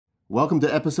Welcome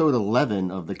to episode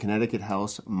 11 of the Connecticut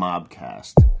House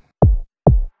Mobcast.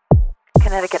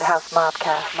 Connecticut House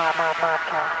Mobcast.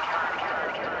 Mobcast.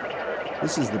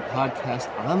 This is the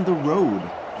podcast on the road.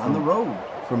 On the road.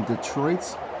 From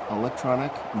Detroit's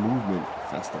Electronic Movement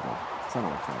Festival. It's not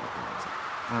electronic, is it?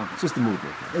 It's just a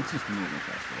movement festival. It's just a movement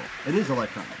festival. It is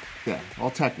electronic. Yeah,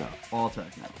 all techno. All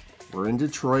techno. We're in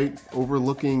Detroit,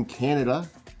 overlooking Canada.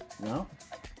 Yeah.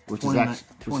 Which is actually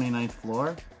 29th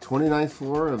floor. 29th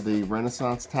floor of the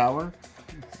Renaissance Tower.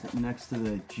 Next to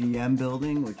the GM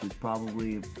building, which is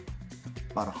probably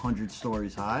about 100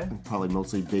 stories high. Probably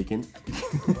mostly vacant.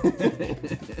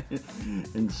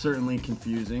 And certainly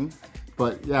confusing.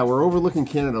 But yeah, we're overlooking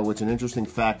Canada, which an interesting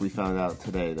fact we found out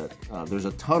today, that there's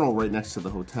a tunnel right next to the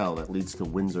hotel that leads to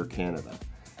Windsor, Canada.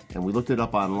 And we looked it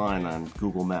up online on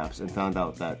Google Maps and found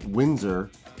out that Windsor,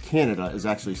 Canada is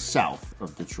actually south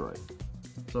of Detroit.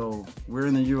 So we're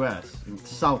in the U.S. and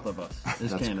south of us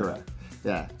is That's Canada. correct.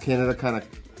 Yeah, Canada kind of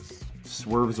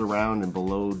swerves around and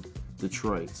below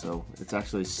Detroit, so it's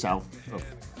actually south of.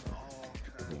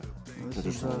 This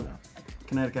is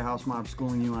Connecticut House Mob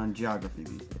schooling you on geography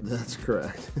these days. That's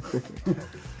correct.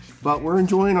 But we're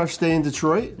enjoying our stay in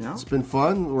Detroit. Yeah. It's been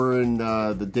fun. We're in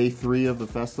the day 3 of the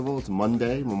festival. It's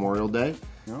Monday, Memorial Day.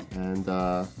 Yeah. And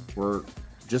we're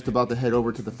just about to head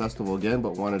over to the festival again,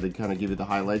 but wanted to kind of give you the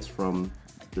highlights from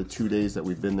the 2 days that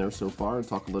we've been there so far and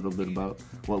talk a little bit about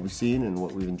what we've seen and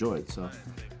what we've enjoyed. So why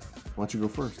don't you go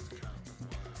first?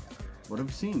 What have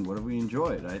we seen? What have we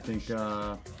enjoyed? I think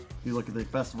if you look at the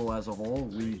festival as a whole,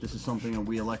 this is something that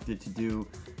we elected to do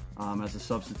as a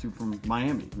substitute from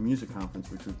Miami, the music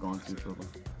conference, which we've gone to for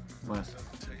the last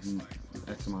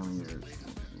X amount of years.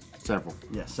 Several.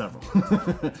 Yeah, several.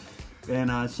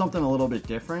 And something a little bit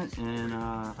different, and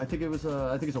I think it's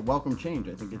a welcome change.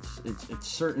 I think it's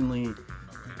certainly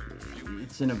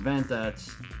an event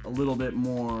that's a little bit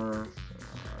more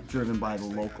driven by the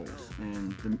locals,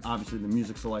 and obviously the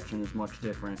music selection is much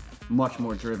different, much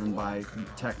more driven by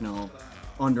techno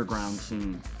underground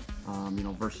scene,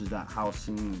 versus that house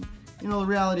scene. The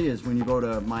reality is when you go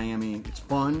to Miami, it's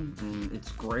fun and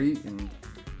it's great,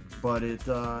 but it's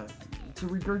a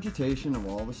regurgitation of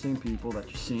all the same people that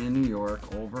you see in New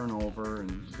York over and over, and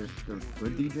they're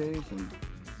good DJs, and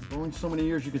for only so many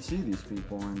years you could see these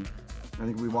people, and I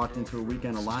think we walked into a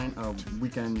weekend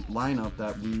lineup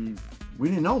that we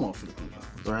didn't know most of the people.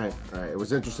 Right. It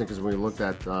was interesting because when we looked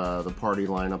at the party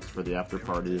lineups for the after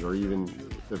parties, or even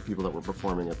the people that were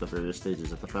performing at the various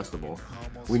stages at the festival,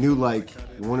 we knew like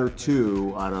 1 or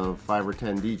 2 out of 5 or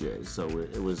 10 DJs. So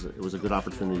it was a good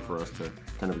opportunity for us to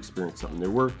kind of experience something new.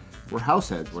 We're house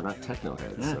heads. We're not techno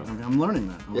heads. Yeah, so. I'm learning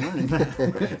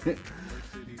that.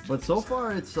 But so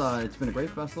far, it's been a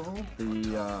great festival.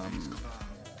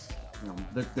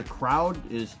 The crowd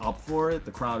is up for it.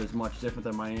 The crowd is much different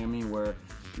than Miami, where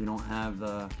you don't have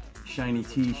the shiny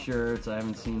T-shirts. I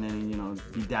haven't seen any,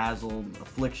 bedazzled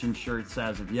Affliction shirts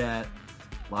as of yet.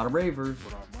 A lot of ravers.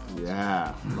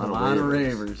 Yeah, a lot of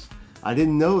ravers. I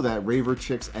didn't know that raver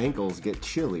chicks' ankles get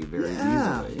chilly very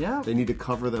easily. Yeah. They need to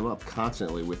cover them up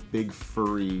constantly with big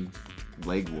furry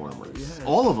leg warmers. Yes.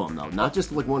 All of them, though, not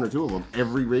just like 1 or 2 of them.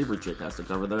 Every raver chick has to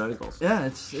cover their ankles. Yeah,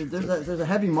 there's a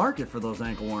heavy market for those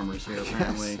ankle warmers here,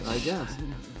 apparently. Yes, I guess.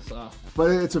 So. But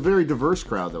it's a very diverse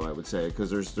crowd, though, I would say, because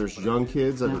there's young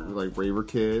kids that are like raver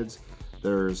kids.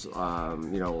 There's a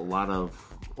lot of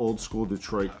old school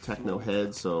Detroit techno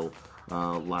heads. So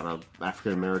a lot of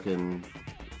African American,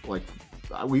 like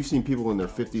we've seen people in their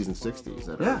 50s and 60s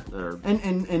that are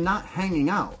and not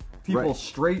hanging out. People right.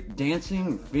 Straight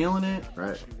dancing, feeling it.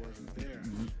 Right.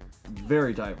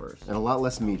 Very diverse. And a lot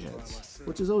less meatheads,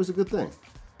 which is always a good thing.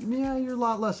 Yeah, you're a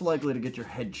lot less likely to get your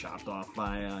head chopped off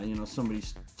by, somebody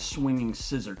swinging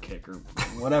scissor kick or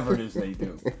whatever it is they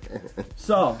do.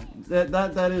 So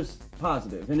that is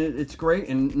positive, and it's great.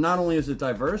 And not only is it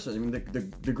diverse, I mean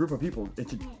the group of people,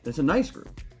 it's a nice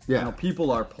group. Yeah.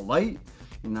 People are polite.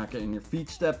 You're not getting your feet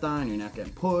stepped on. You're not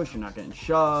getting pushed. You're not getting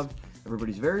shoved.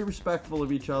 Everybody's very respectful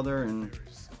of each other, and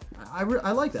I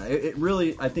like that. It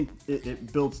really, I think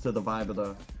it builds to the vibe of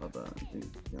the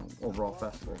overall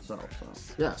festival itself.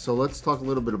 So. Yeah, so let's talk a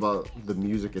little bit about the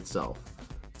music itself.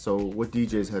 So what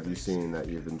DJs have you seen that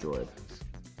you've enjoyed?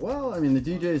 Well, I mean, the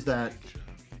DJs that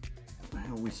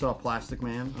we saw, Plastic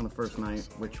Man on the first night,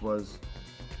 which was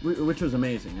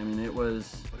amazing. I mean, it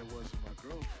was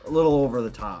a little over the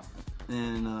top.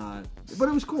 And but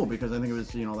it was cool because I think it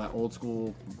was that old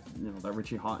school, that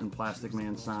Richie Hawtin Plastic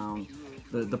Man sound.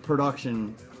 The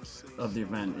production of the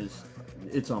event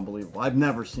it's unbelievable. I've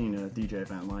never seen a DJ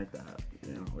event like that.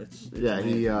 It's Yeah,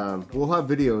 amazing. we'll have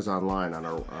videos online on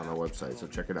our website, so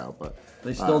check it out. But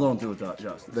They still don't do it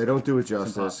justice. they don't do it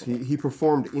justice. impossible. He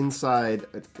performed inside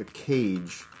a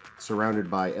cage surrounded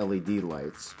by LED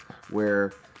lights,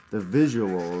 where the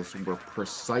visuals were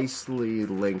precisely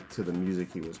linked to the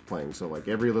music he was playing. So like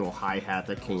every little hi-hat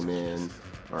that came in,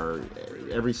 or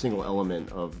every single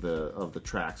element of the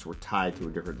tracks were tied to a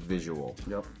different visual.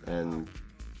 Yep. And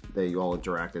they all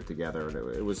interacted together, and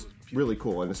it was really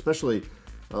cool. And especially,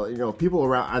 people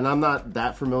around. And I'm not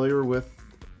that familiar with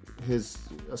his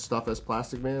stuff as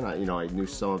Plastic Man. I knew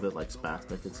some of it, like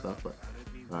Spastic and stuff, but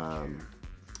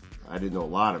I didn't know a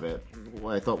lot of it.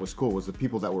 What I thought was cool was the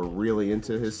people that were really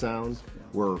into his sound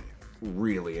were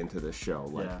really into this show,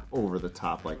 like over the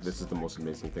top. Like, this is the most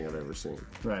amazing thing I've ever seen.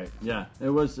 Right. Yeah. It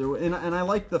was, and I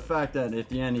like the fact that at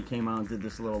the end he came out and did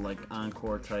this little like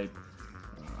encore type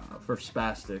for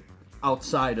Spastic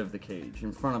outside of the cage,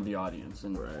 in front of the audience.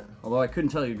 And although I couldn't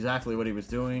tell you exactly what he was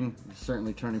doing, he was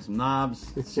certainly turning some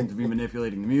knobs. It seemed to be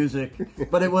manipulating the music,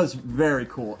 but it was very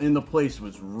cool, and the place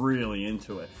was really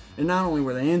into it. And not only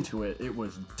were they into it, it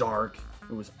was dark.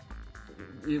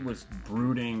 It was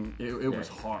brooding. It was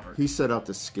hard. He set out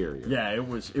to scare you. Yeah, it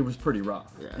was pretty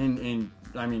rough. Yeah. And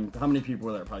I mean, how many people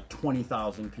were there? Probably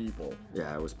 20,000 people.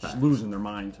 Yeah, it was Just packed. losing their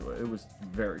mind to it. It was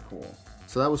very cool.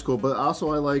 So that was cool, but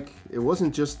also I like, it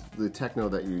wasn't just the techno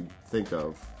that you think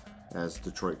of as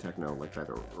Detroit techno, like that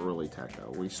early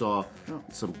techno. We saw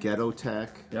some ghetto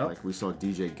tech, like we saw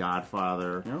DJ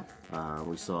Godfather,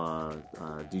 we saw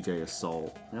DJ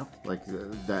Assault, like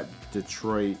that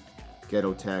Detroit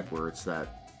ghetto tech where it's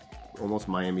that almost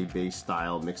Miami-based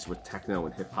style mixed with techno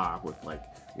and hip-hop with like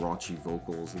raunchy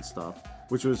vocals and stuff,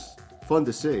 which was fun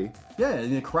to see. Yeah,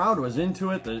 and the crowd was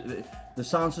into it. The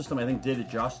sound system, I think, did it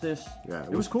justice. Yeah,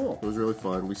 it was cool. It was really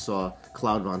fun. We saw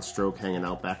Cloud Von Stroke hanging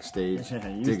out backstage, Yeah,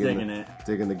 he was digging it.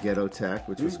 digging the ghetto tech,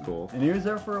 which was cool. And he was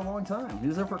there for a long time. He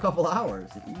was there for a couple hours.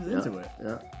 He was into it.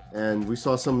 Yeah, and we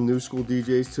saw some new school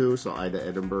DJs too. So Ida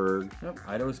Edinburgh, Yep,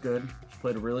 Ida was good. She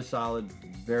played a really solid,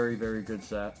 very, very good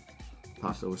set.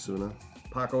 Paco Osuna.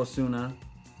 Paco Osuna,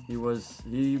 he was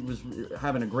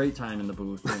having a great time in the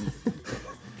booth. And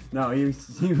no,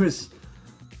 he was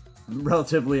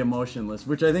relatively emotionless,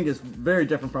 which I think is very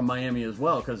different from Miami as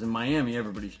well, because in Miami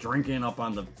everybody's drinking up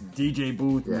on the DJ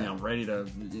booth, and, ready to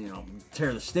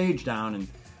tear the stage down, and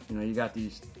you got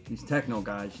these techno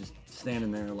guys just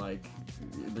standing there like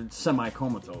they're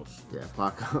semi-comatose. Yeah,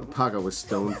 Paco was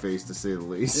stone-faced to say the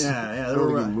least. Yeah, I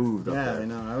don't think he moved up there. I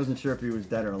know. I wasn't sure if he was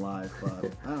dead or alive,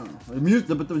 but I don't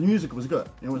know. But the music was good.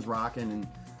 It was rocking, and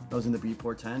I was in the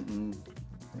Beatport tent, and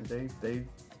they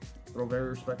throw a very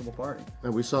respectable party.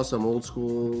 And we saw some old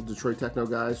school Detroit techno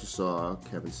guys. We saw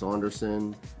Kevin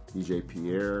Saunderson, DJ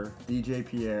Pierre. DJ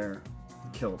Pierre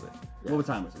killed it. Yeah. What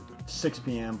time was it? 6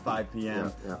 p.m., 5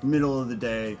 p.m., middle of the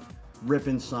day,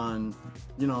 ripping sun.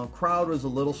 Crowd was a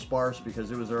little sparse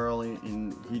because it was early,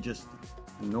 and he just,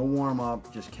 no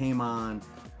warm-up, just came on,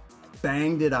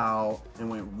 banged it out, and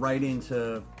went right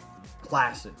into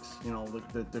classics.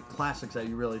 The classics that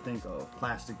you really think of.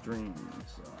 Plastic Dreams.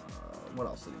 What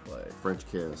else did he play? French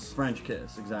Kiss. French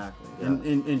Kiss, exactly. Yeah.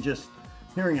 And just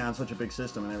hearing it on such a big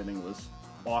system and everything was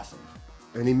awesome.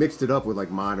 And he mixed it up with like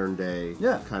modern day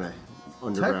kind of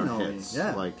underground Techno-y, hits.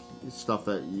 yeah. Like stuff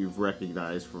that you've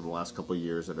recognized from the last couple of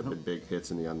years that have been big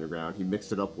hits in the underground. He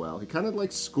mixed it up well. He kind of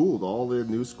like schooled all the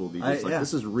new school DJs.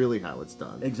 This is really how it's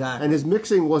done. Exactly. And his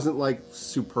mixing wasn't like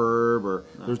superb or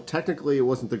technically it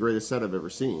wasn't the greatest set I've ever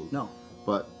seen. No.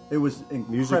 But it was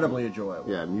incredibly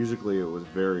enjoyable. Yeah, musically it was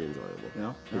very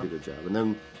enjoyable. He did a good job. And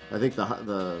then I think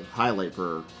the highlight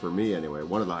for me anyway,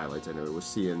 one of the highlights I knew was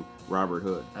seeing Robert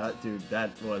Hood. Dude,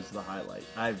 that was the highlight.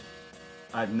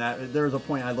 There was a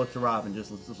point I looked to Rob and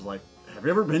just was like, have you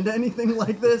ever been to anything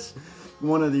like this?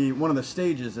 One of the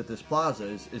stages at this plaza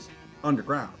is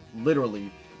underground,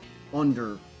 literally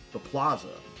under the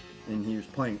plaza, and he was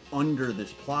playing under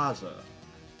this plaza.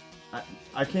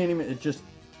 I can't even. It just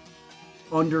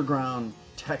underground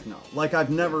techno, like I've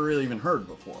never really even heard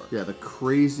before. Yeah, the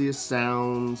craziest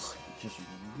sounds. Just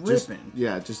ripping.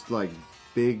 Just like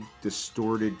big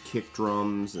distorted kick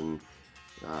drums and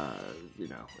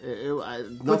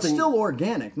nothing. But still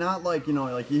organic, not like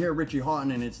like you hear Richie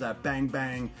Hawtin and it's that bang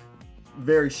bang,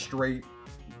 very straight,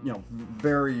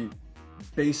 very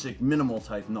basic minimal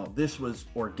type. No, this was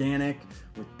organic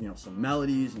with some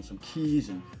melodies and some keys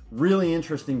and really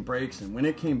interesting breaks. And when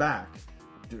it came back,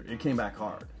 dude, it came back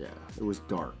hard. Yeah, it was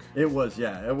dark. It was.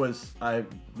 I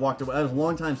walked away. It was a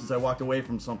long time since I walked away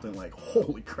from something like,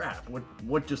 holy crap,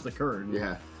 what just occurred?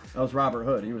 Yeah. That was Robert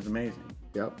Hood. He was amazing.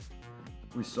 Yep.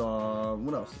 We saw,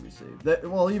 what else did we see?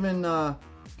 Well, even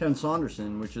Ken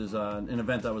Saunderson, which is an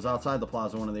event that was outside the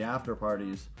plaza, one of the after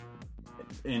parties,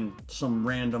 in some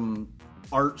random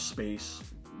art space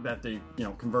that they,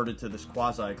 converted to this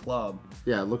quasi club.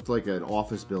 Yeah, it looked like an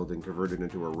office building converted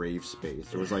into a rave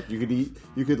space. It was like you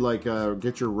could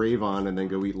get your rave on and then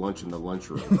go eat lunch in the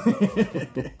lunchroom.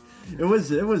 It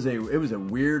was a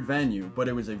weird venue, but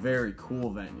it was a very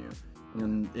cool venue,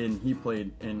 and he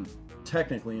played in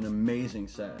technically an amazing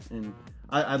set. And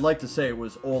I'd like to say it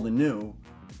was old and new,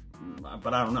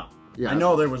 but I don't know. Yeah, I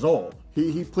know there was old.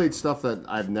 He played stuff that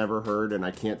I've never heard, and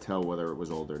I can't tell whether it was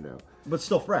old or new. But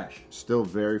still fresh. Still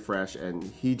very fresh, and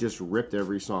he just ripped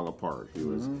every song apart. He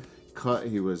was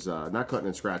He was not cutting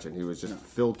and scratching. He was just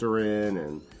filtering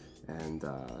and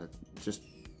just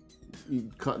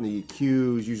cutting the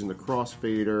EQs, using the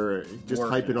crossfader, just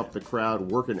hyping up the crowd,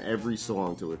 working every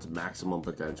song to its maximum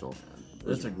potential.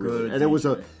 That's a good. And it was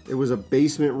a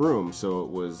basement room, so it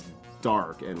was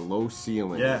dark and low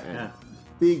ceiling. And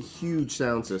big, huge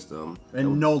sound system.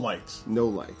 And no lights. No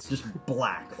lights. Just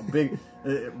black. Big.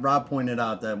 Rob pointed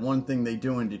out that one thing they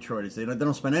do in Detroit is they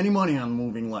don't spend any money on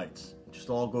moving lights. It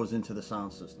just all goes into the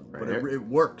sound system. Right. But it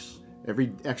works.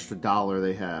 Every extra dollar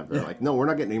they have, they're like, no, we're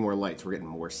not getting any more lights. We're getting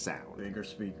more sound. Bigger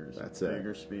speakers. That's it.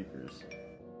 Bigger speakers.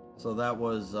 So that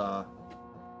was,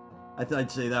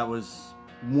 I'd say that was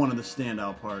one of the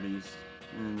standout parties.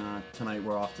 And tonight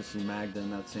we're off to see Magda in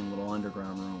that same little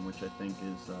underground room, which I think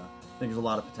is a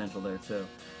lot of potential there too.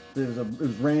 It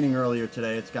was raining earlier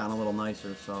today. It's gotten a little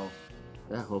nicer, so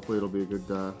yeah, hopefully it'll be a good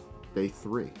day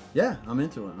 3. Yeah, I'm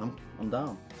into it. I'm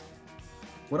down.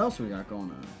 What else we got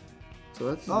going on? So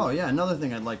that's another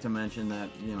thing I'd like to mention that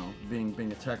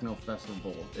being a techno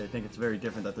festival, I think it's very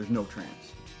different that there's no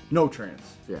trance. No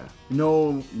trance. Yeah.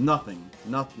 No nothing.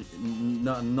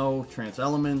 No trance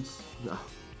elements. No.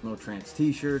 No trance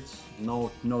T-shirts. No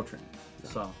trance. No.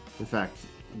 So, in fact,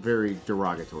 very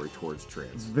derogatory towards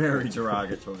trance. Very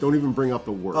derogatory. Don't even bring up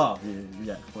the word. Oh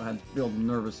yeah. Well, I feel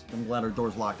nervous. I'm glad our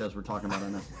door's locked as we're talking about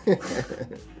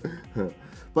it now.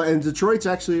 But and Detroit's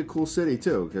actually a cool city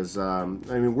too, because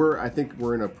I think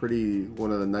we're in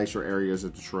one of the nicer areas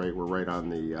of Detroit. We're right on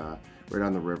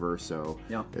the river, so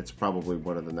it's probably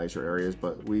one of the nicer areas.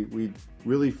 But we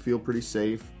really feel pretty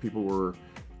safe. People were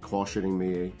cautioning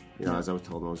me, as I was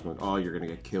telling them, I was going, "Oh, you're gonna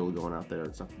get killed going out there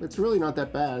and stuff." It's really not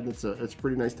that bad. It's a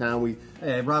pretty nice town.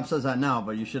 Hey, Rob says that now,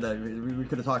 but you should have. We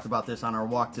could have talked about this on our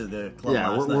walk to the club.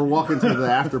 Yeah, we're walking to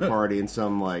the after party in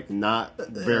some not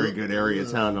very good area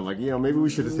of town. I'm like, maybe we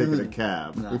should have taken a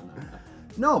cab.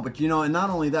 No, but and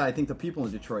not only that, I think the people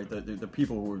in Detroit, the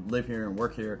people who live here and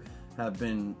work here, have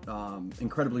been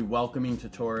incredibly welcoming to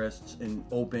tourists and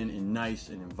open and nice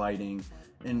and inviting.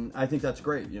 And I think that's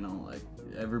great,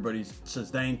 everybody says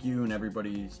thank you and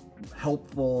everybody's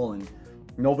helpful and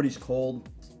nobody's cold.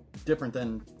 Different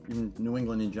than even New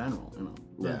England in general,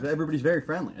 Yeah. Everybody's very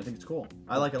friendly. I think it's cool.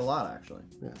 I like it a lot, actually.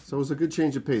 Yeah. So it was a good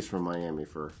change of pace from Miami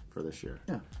for this year.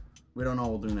 Yeah. We don't know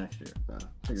what we'll do next year.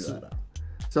 Figure that out.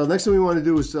 So the next thing we want to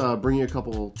do is bring you a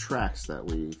couple tracks that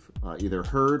we've either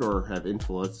heard or have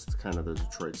influenced kind of the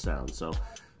Detroit sound. So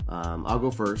I'll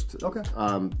go first. Okay.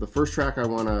 The first track I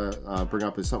want to bring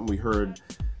up is something we heard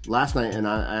last night, and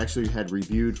I actually had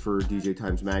reviewed for DJ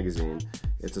Times Magazine.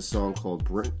 It's a song called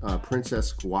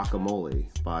Princess Guacamole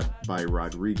by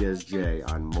Rodriguez J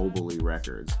on Mobley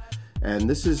Records. And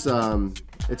this is,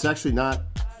 it's actually not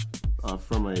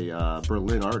from a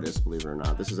Berlin artist, believe it or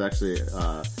not. This is actually,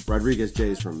 Rodriguez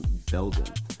J is from Belgium.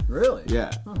 Really?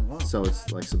 Yeah. Oh, wow. So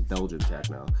it's like some Belgian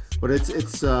techno. But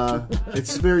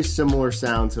it's very similar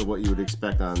sound to what you would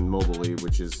expect on Mobley,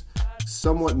 which is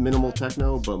somewhat minimal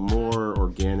techno, but more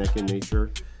organic in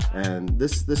nature. And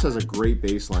this has a great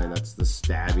bass line. That's the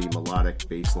stabby, melodic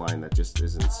bass line that just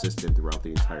is insistent throughout the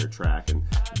entire track. And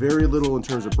very little in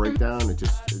terms of breakdown.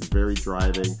 It's very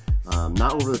driving.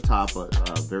 Not over the top, but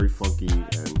very funky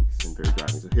and very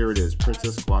driving. So here it is,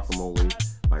 Princess Guacamole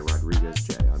by Rodriguez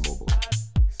J on Mobley.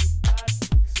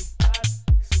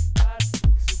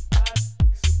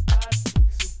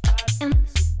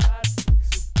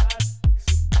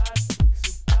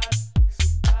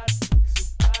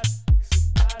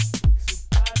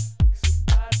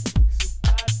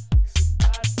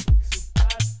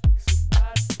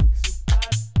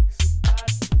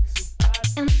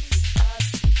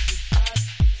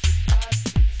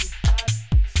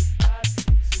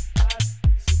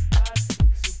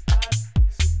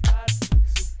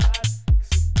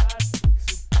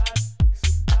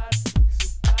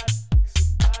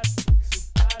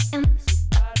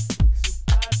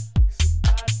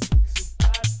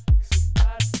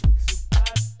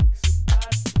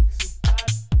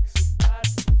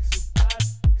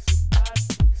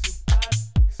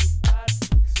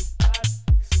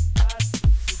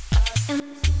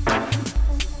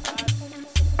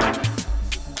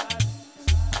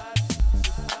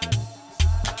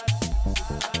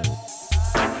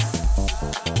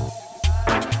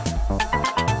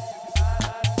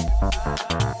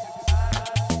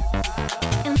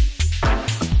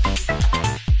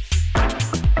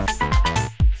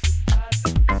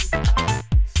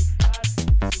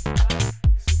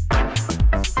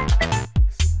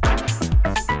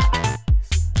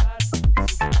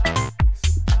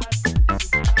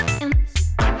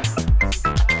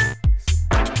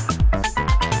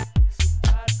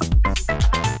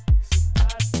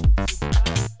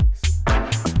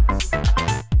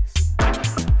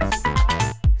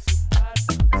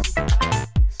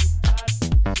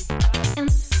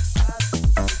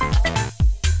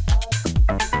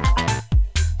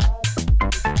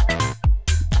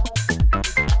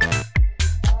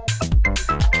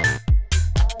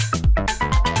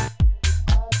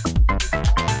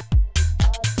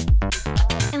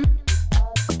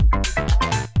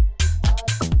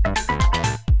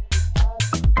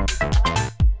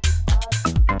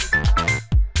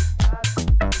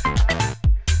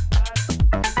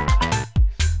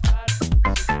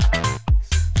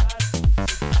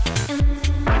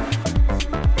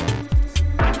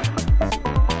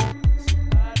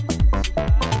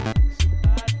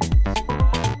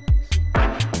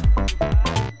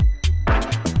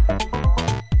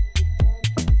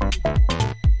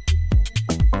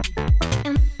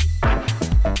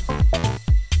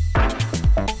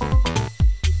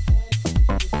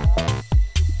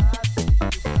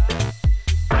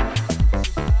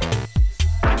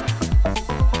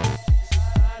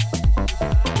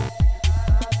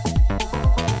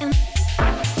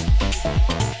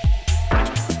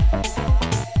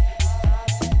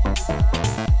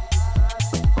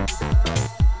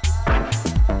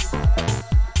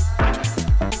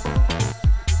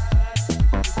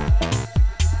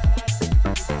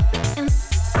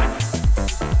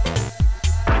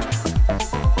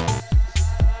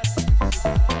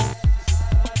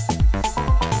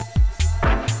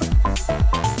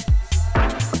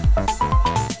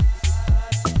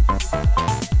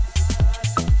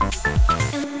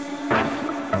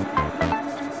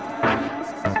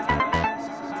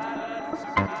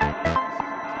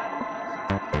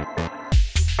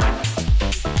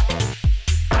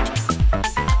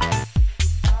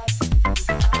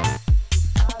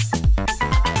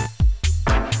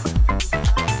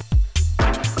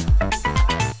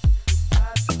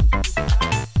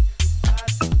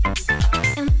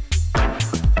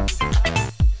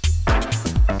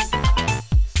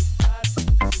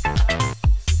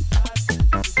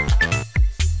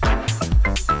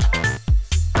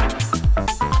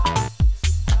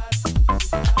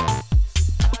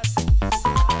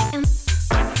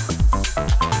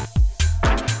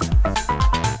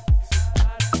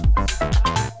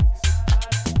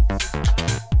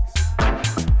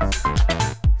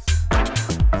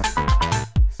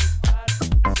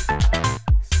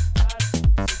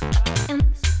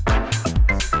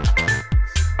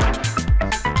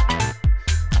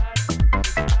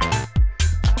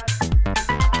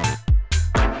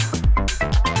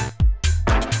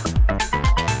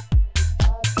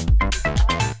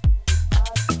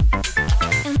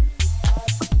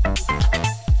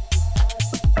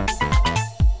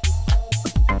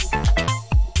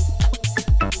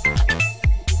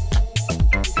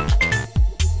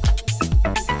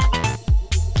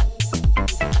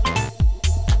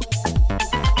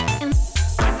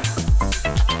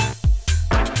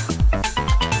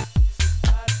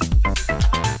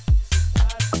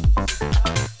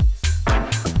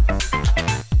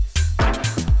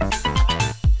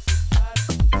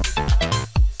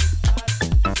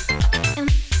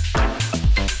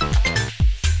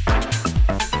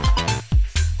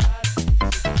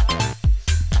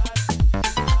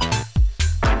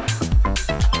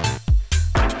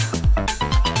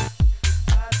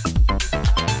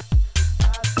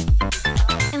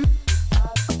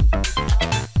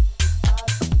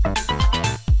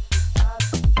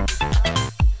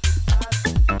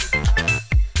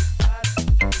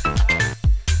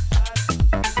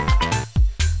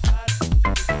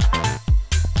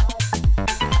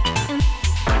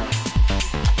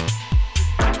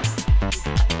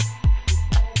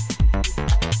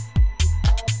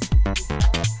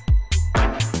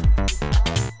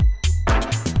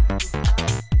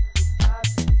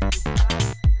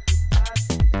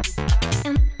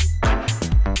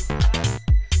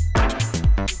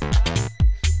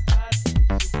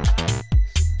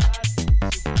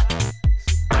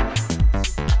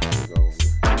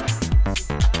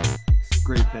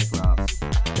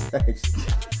 Thanks.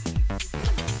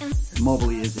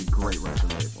 Mobley is a great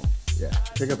record label. Yeah,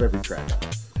 pick up every track on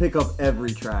it. Pick up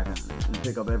every track on it, and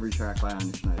pick up every track by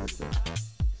Anya Schneider too.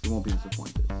 You won't be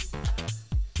disappointed.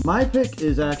 My pick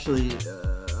is actually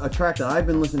a track that I've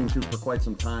been listening to for quite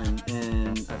some time,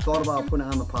 and I thought about putting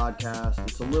it on the podcast.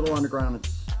 It's a little underground.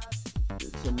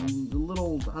 It's a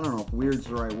little, I don't know if weird's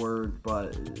the right word,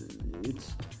 but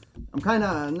I'm kind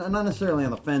of not necessarily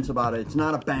on the fence about it. It's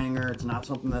not a banger. It's not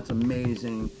something that's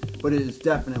amazing, but it is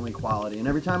definitely quality. And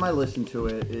every time I listen to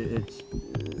it, it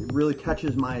really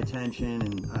catches my attention,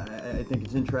 and I think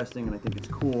it's interesting, and I think it's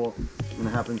cool. And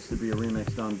it happens to be a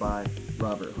remix done by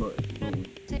Robert Hood, who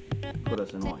put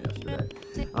us in awe yesterday.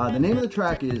 The name of the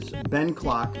track is Ben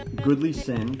Clock, Goodly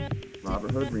Sin,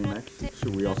 Robert Hood remix. So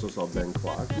we also saw Ben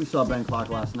Clock. We saw Ben Clock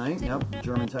last night. Yep,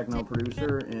 German techno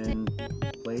producer, and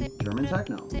played German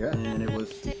techno. Yeah. And it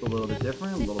was a little bit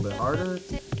different, a little bit harder.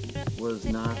 Was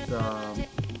not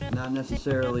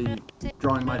necessarily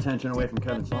drawing my attention away from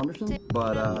Kevin Saunderson,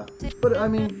 but I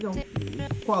mean, you know,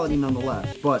 quality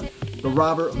nonetheless. But the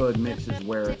Robert Hood mix is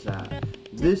where it's at.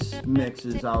 This mix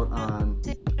is out on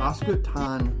Oscar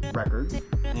Tan Records,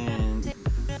 and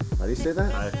How do you say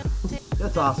that?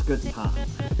 that's Oscar Tan.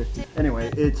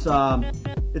 Anyway, it's a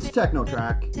techno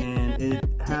track, and it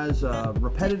has a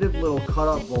repetitive little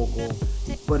cut-up vocal,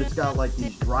 but it's got like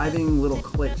these driving little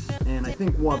clicks, and I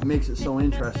think what makes it so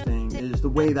interesting is the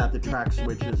way that the track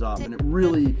switches up, and it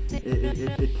really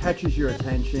it catches your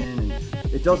attention,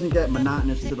 and it doesn't get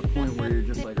monotonous to the point where you're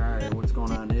just like, all right, what's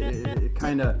going on? It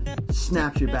kind of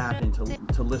snaps you back into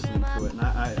listening to it, and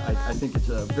I think it's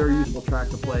a very useful track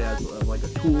to play as like a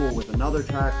tool with another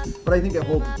track, but I think it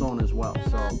holds its own as well.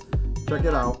 So check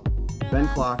it out. Ben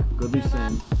Clock, Goodly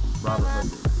Sin, Robert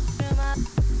Hood.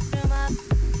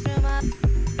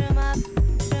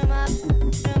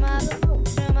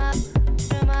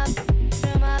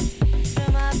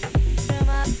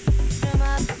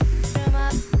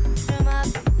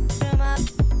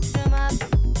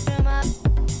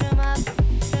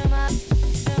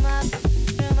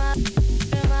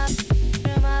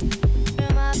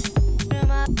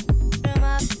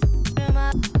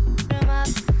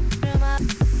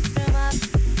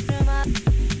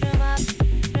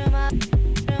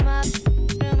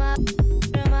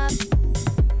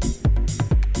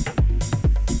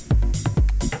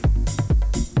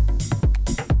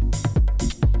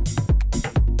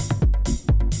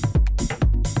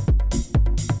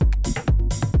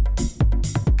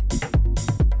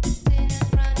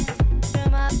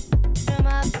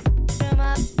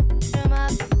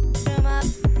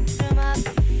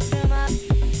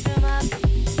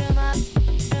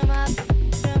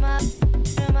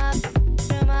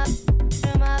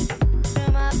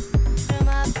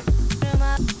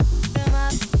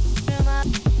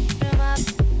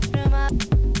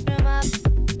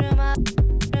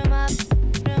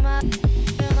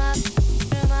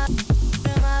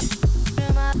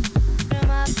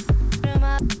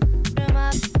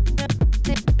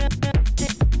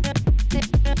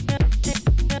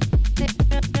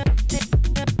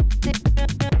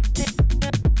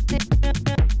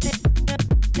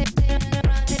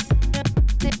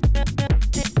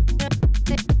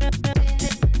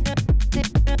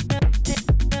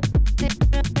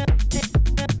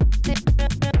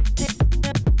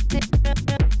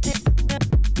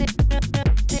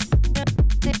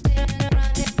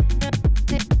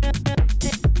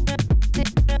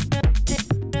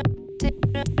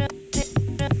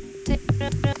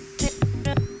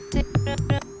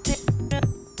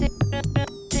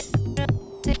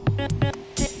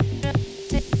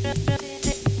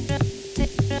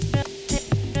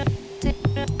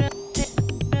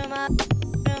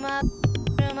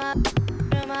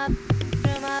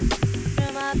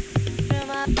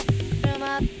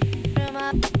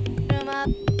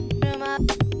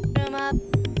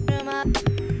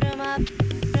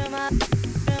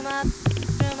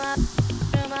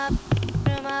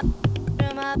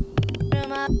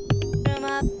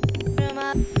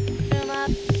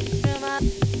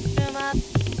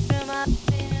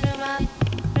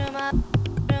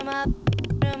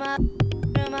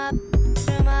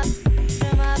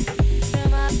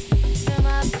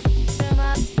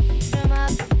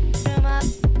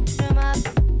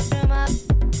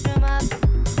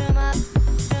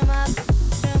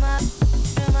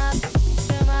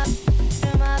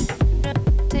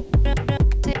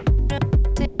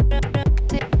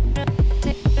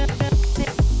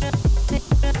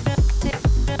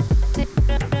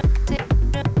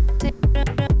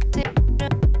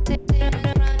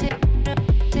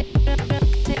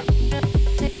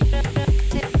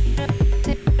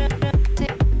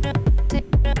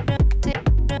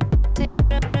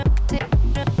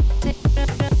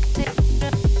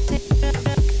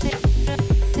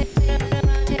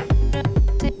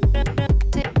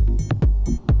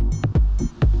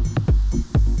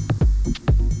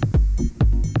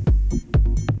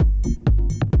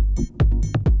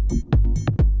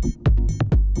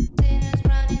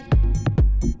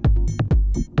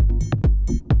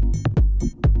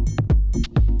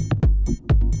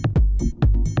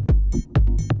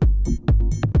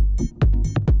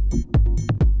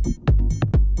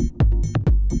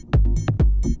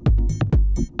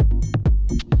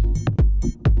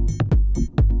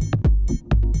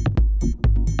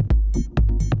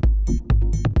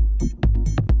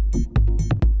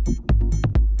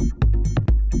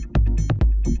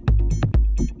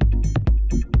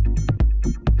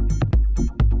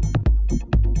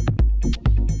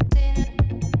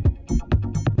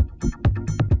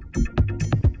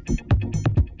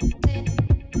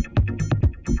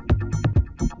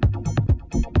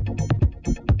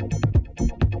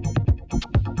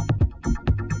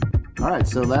 right,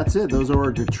 so that's it. Those are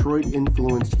our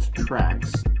Detroit-influenced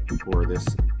tracks for this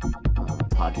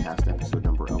podcast, episode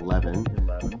number 11.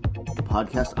 The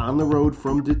podcast on the road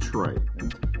from Detroit.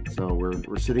 So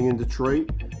we're sitting in Detroit,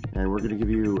 and we're going to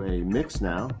give you a mix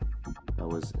now that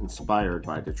was inspired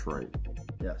by Detroit.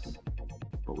 Yes.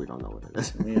 But we don't know what it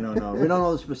is. We don't know. We don't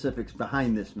know the specifics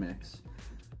behind this mix.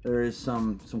 There is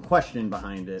some question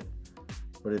behind it,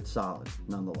 but it's solid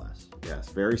nonetheless. Yes,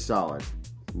 very solid.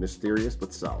 Mysterious,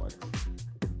 but solid.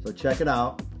 So check it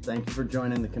out. Thank you for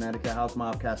joining the Connecticut House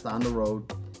Mobcast on the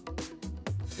road.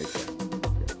 Take care.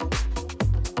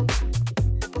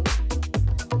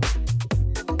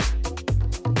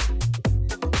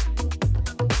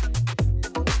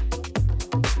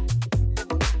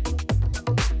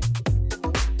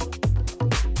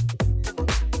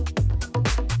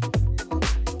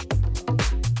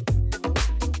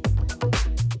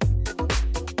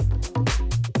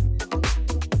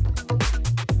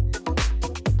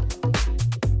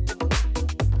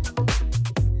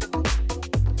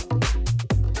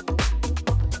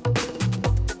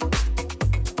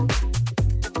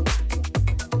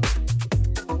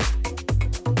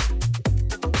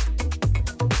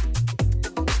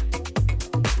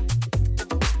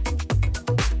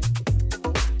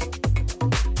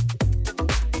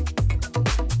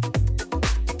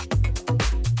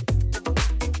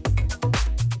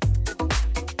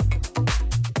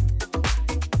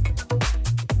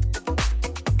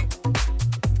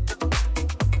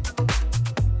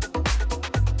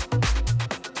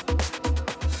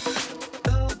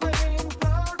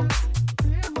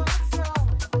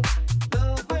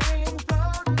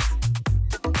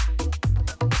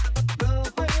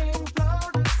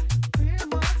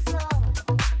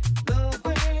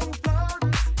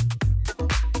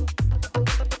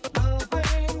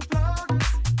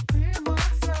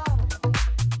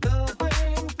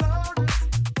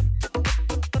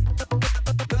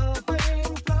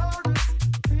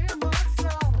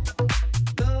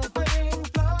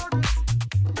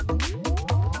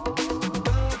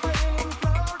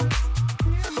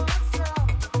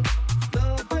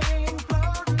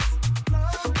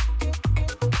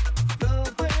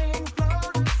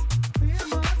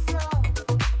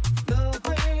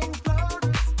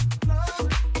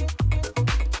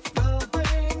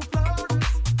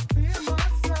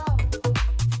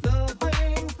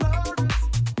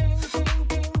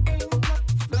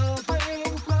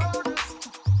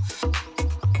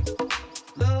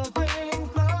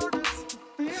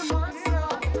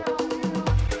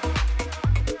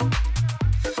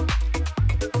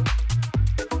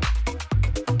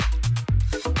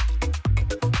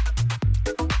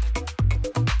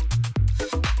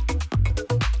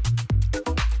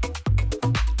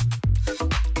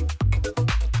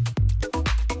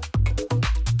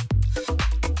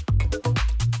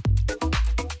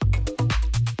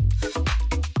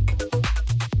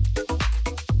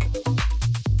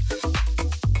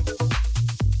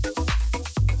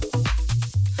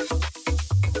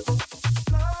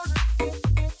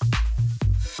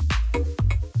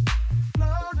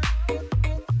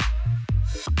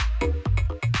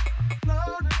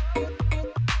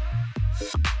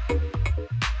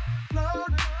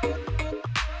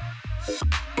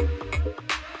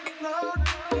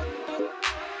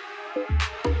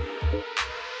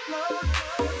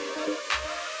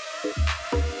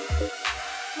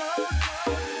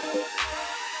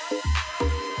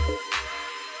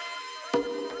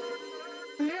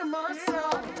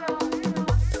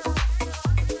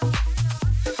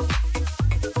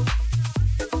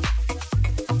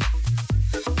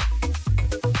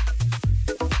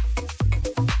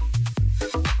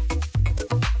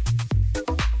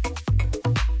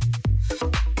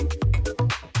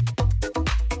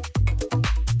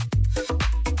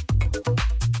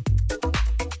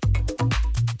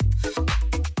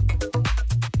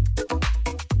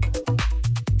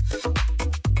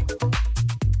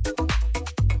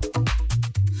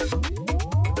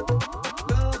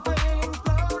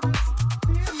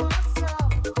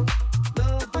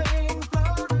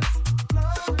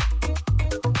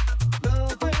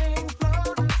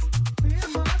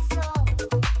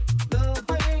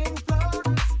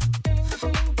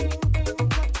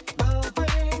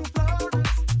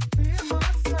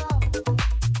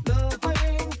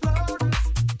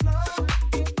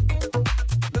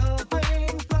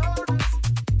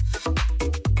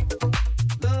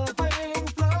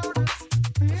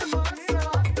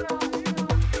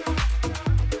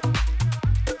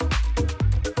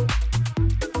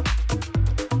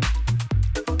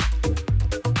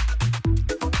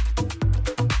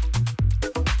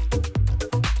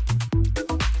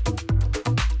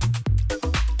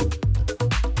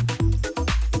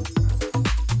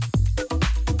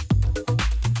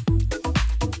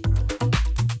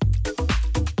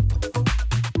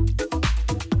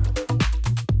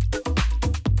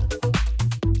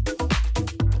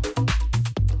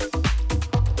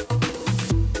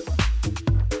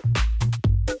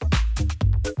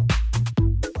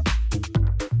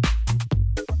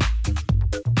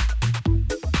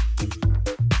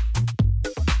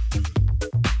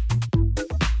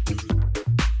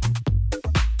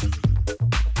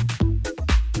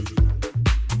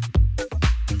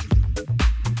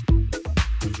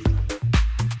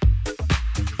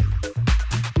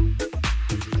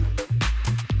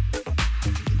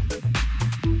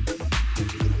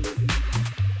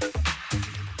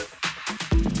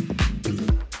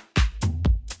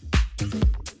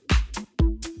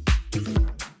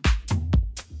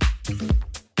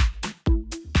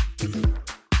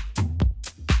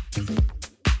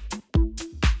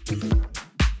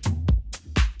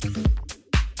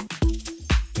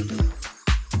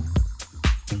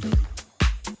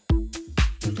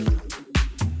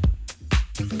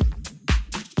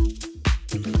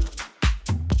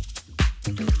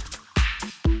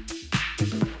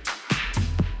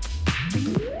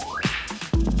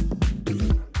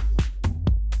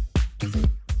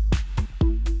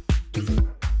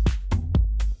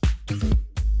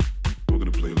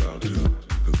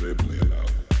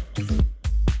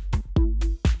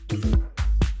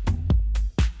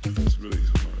 really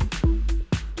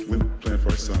hard. When playing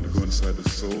for our sound to go inside the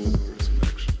soul of the person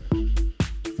action.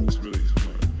 It's really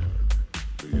hard.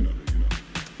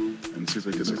 And see if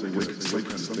they get some kind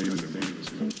of thing in their names,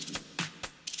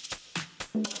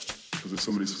 because if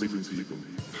somebody's sleeping to you,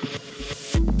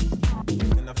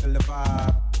 and I feel the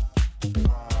vibe.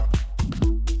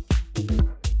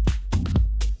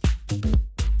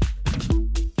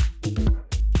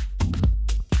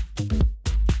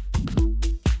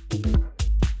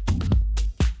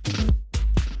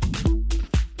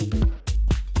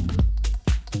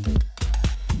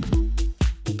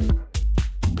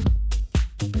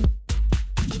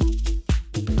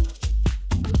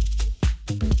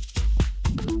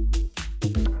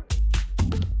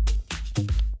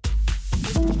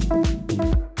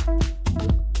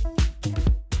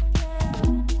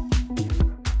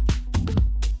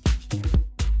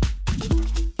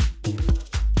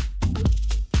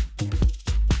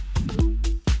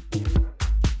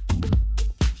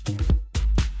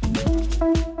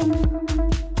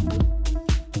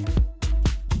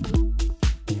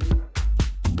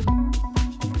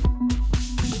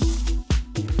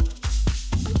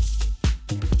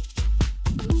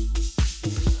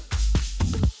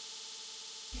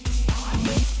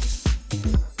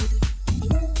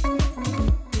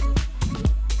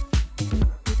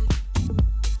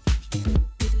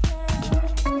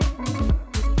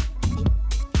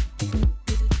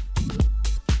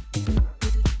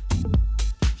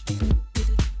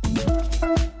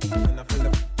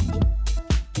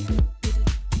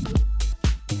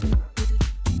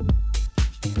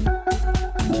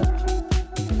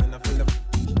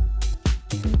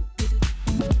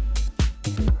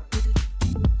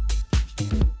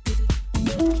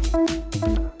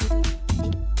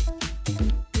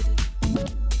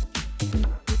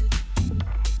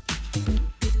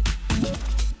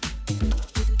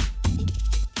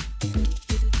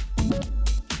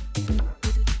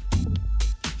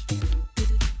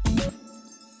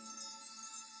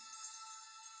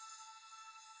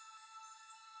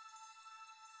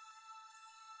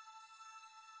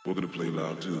 we're gonna play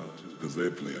loud too, because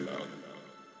they're playing loud.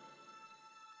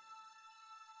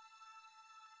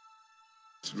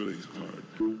 It's really hard.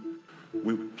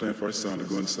 We're playing for our sound to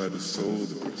go inside the soul of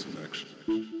the person,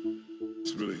 actually.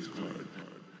 It's really hard.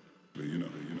 But you know.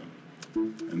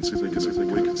 And see if they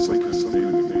can wake something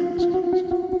in the names.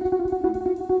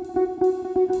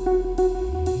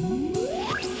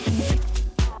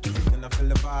 And I feel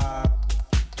the vibe.